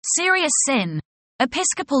Serious sin.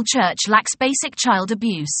 Episcopal Church lacks basic child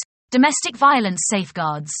abuse, domestic violence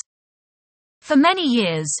safeguards. For many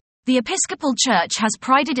years, the Episcopal Church has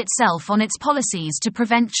prided itself on its policies to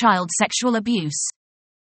prevent child sexual abuse.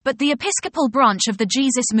 But the Episcopal branch of the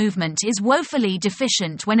Jesus movement is woefully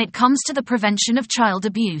deficient when it comes to the prevention of child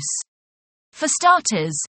abuse. For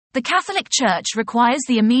starters, the Catholic Church requires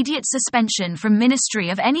the immediate suspension from ministry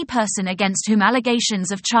of any person against whom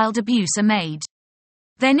allegations of child abuse are made.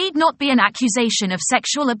 There need not be an accusation of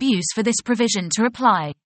sexual abuse for this provision to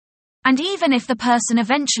apply. And even if the person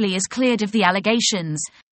eventually is cleared of the allegations,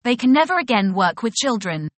 they can never again work with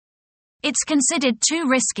children. It's considered too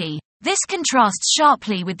risky. This contrasts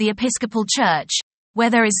sharply with the Episcopal Church,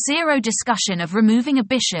 where there is zero discussion of removing a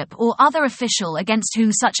bishop or other official against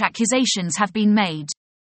whom such accusations have been made.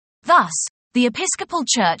 Thus, the Episcopal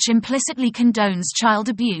Church implicitly condones child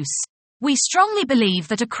abuse. We strongly believe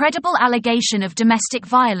that a credible allegation of domestic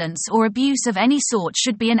violence or abuse of any sort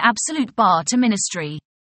should be an absolute bar to ministry.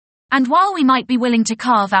 And while we might be willing to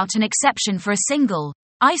carve out an exception for a single,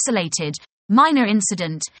 isolated, minor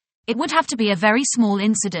incident, it would have to be a very small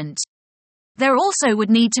incident. There also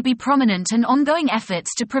would need to be prominent and ongoing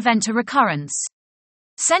efforts to prevent a recurrence.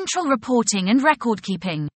 Central reporting and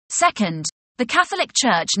record-keeping. Second, the Catholic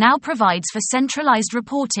Church now provides for centralized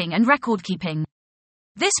reporting and record-keeping.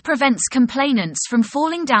 This prevents complainants from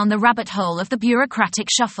falling down the rabbit hole of the bureaucratic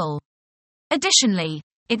shuffle. Additionally,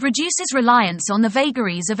 it reduces reliance on the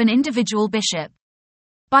vagaries of an individual bishop.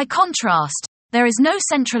 By contrast, there is no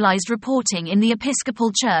centralized reporting in the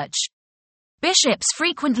Episcopal Church. Bishops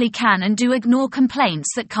frequently can and do ignore complaints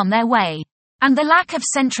that come their way, and the lack of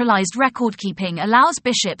centralized record-keeping allows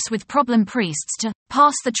bishops with problem priests to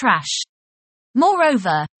pass the trash.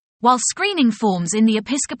 Moreover, while screening forms in the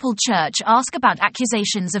Episcopal Church ask about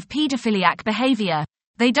accusations of pedophiliac behavior,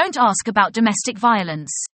 they don't ask about domestic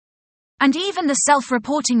violence. And even the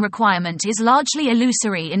self-reporting requirement is largely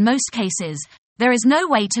illusory in most cases. There is no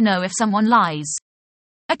way to know if someone lies.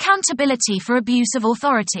 Accountability for abuse of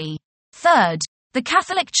authority. Third, the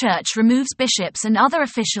Catholic Church removes bishops and other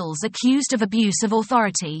officials accused of abuse of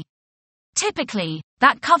authority. Typically,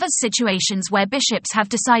 that covers situations where bishops have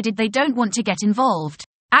decided they don't want to get involved,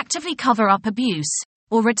 actively cover up abuse,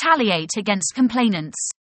 or retaliate against complainants.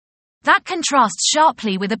 That contrasts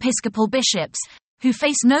sharply with Episcopal bishops, who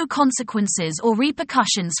face no consequences or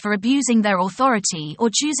repercussions for abusing their authority or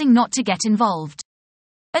choosing not to get involved.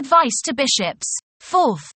 Advice to bishops.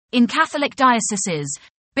 Fourth, in Catholic dioceses,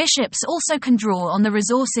 bishops also can draw on the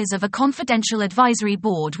resources of a confidential advisory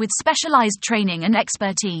board with specialized training and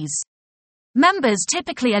expertise. Members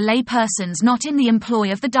typically are lay persons not in the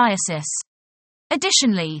employ of the diocese.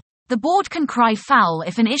 Additionally, the board can cry foul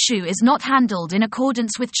if an issue is not handled in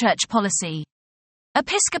accordance with church policy.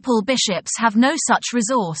 Episcopal bishops have no such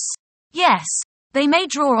resource. Yes, they may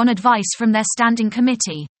draw on advice from their standing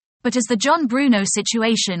committee, but as the John Bruno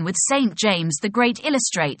situation with St. James the Great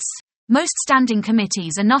illustrates, most standing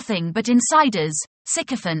committees are nothing but insiders,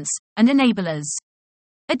 sycophants, and enablers.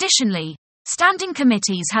 Additionally, standing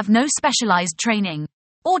committees have no specialized training.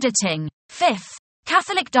 Auditing. Fifth,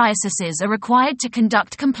 Catholic dioceses are required to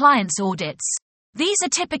conduct compliance audits. These are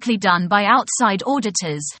typically done by outside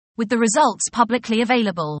auditors, with the results publicly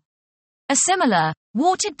available. A similar,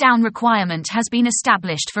 watered-down requirement has been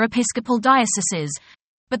established for Episcopal dioceses,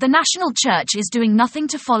 but the national church is doing nothing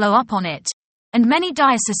to follow up on it, and many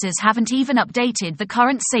dioceses haven't even updated the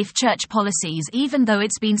current safe church policies even though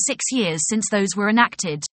it's been 6 years since those were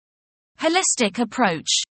enacted. Holistic approach.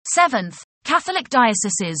 Seventh, Catholic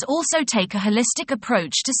dioceses also take a holistic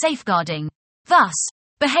approach to safeguarding. Thus,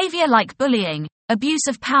 behavior like bullying, abuse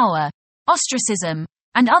of power, ostracism,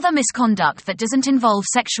 and other misconduct that doesn't involve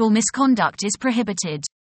sexual misconduct is prohibited.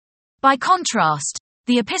 By contrast,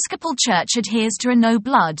 the Episcopal Church adheres to a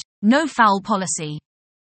no-blood, no-foul policy.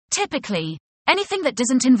 Typically, anything that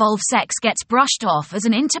doesn't involve sex gets brushed off as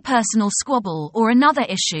an interpersonal squabble or another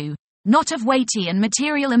issue, not of weighty and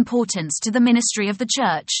material importance to the ministry of the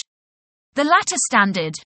Church. The latter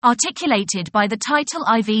standard, articulated by the Title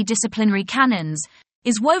IV disciplinary canons,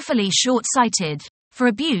 is woefully short-sighted, for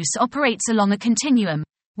abuse operates along a continuum,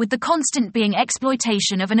 with the constant being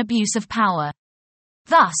exploitation of an abuse of power.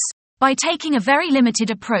 Thus, by taking a very limited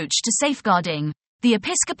approach to safeguarding, the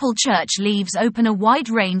Episcopal Church leaves open a wide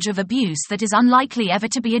range of abuse that is unlikely ever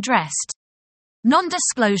to be addressed.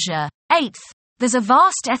 Non-disclosure. Eighth, there's a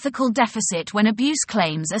vast ethical deficit when abuse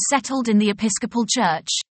claims are settled in the Episcopal Church.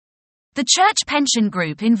 The Church Pension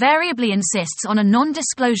Group invariably insists on a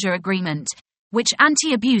non-disclosure agreement, which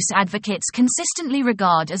anti-abuse advocates consistently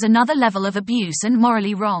regard as another level of abuse and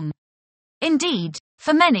morally wrong. Indeed,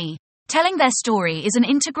 for many, Telling their story is an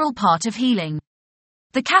integral part of healing.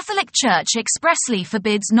 The Catholic Church expressly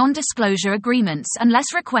forbids non-disclosure agreements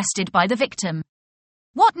unless requested by the victim.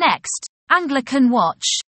 What next? Anglican Watch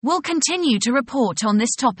will continue to report on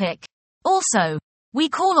this topic. Also, we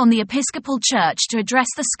call on the Episcopal Church to address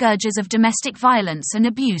the scourges of domestic violence and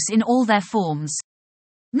abuse in all their forms.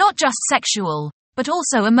 Not just sexual, but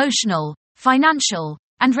also emotional, financial,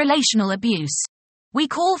 and relational abuse. We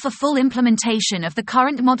call for full implementation of the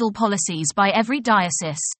current model policies by every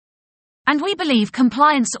diocese. And we believe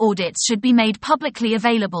compliance audits should be made publicly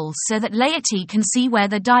available so that laity can see where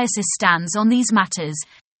the diocese stands on these matters.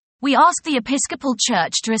 We ask the Episcopal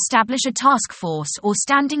Church to establish a task force or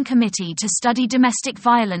standing committee to study domestic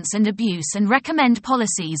violence and abuse and recommend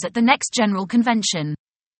policies at the next General Convention.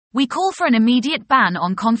 We call for an immediate ban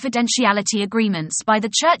on confidentiality agreements by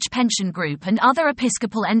the Church Pension Group and other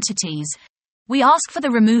episcopal entities. We ask for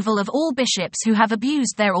the removal of all bishops who have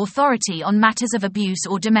abused their authority on matters of abuse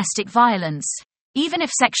or domestic violence, even if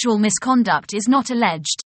sexual misconduct is not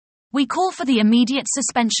alleged. We call for the immediate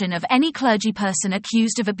suspension of any clergyperson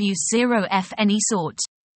accused of abuse of any sort.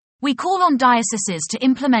 We call on dioceses to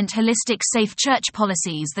implement holistic safe church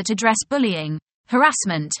policies that address bullying,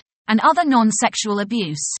 harassment, and other non-sexual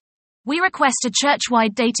abuse. We request a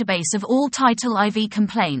church-wide database of all Title IV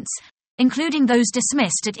complaints, including those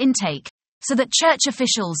dismissed at intake, so that church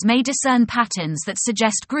officials may discern patterns that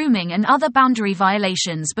suggest grooming and other boundary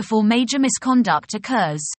violations before major misconduct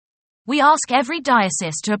occurs. We ask every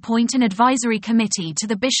diocese to appoint an advisory committee to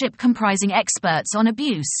the bishop comprising experts on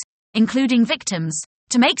abuse, including victims,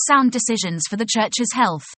 to make sound decisions for the church's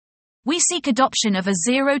health. We seek adoption of a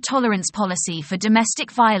zero-tolerance policy for domestic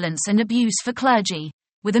violence and abuse for clergy,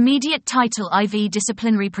 with immediate Title IV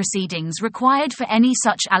disciplinary proceedings required for any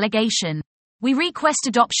such allegation. We request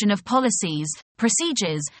adoption of policies,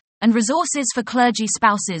 procedures, and resources for clergy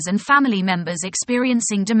spouses and family members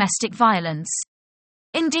experiencing domestic violence.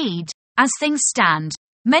 Indeed, as things stand,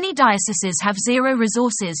 many dioceses have zero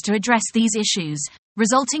resources to address these issues,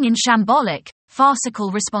 resulting in shambolic,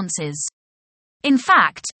 farcical responses. In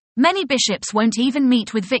fact, many bishops won't even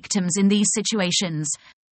meet with victims in these situations,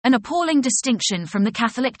 an appalling distinction from the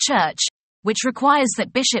Catholic Church, which requires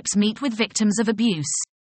that bishops meet with victims of abuse.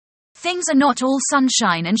 Things are not all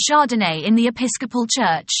sunshine and Chardonnay in the Episcopal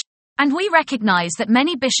Church, and we recognize that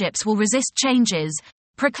many bishops will resist changes,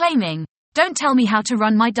 proclaiming, "Don't tell me how to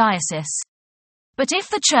run my diocese." But if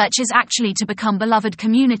the Church is actually to become beloved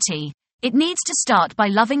community, it needs to start by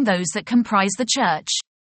loving those that comprise the Church.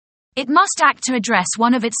 It must act to address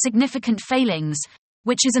one of its significant failings,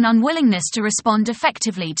 which is an unwillingness to respond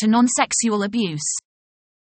effectively to non-sexual abuse.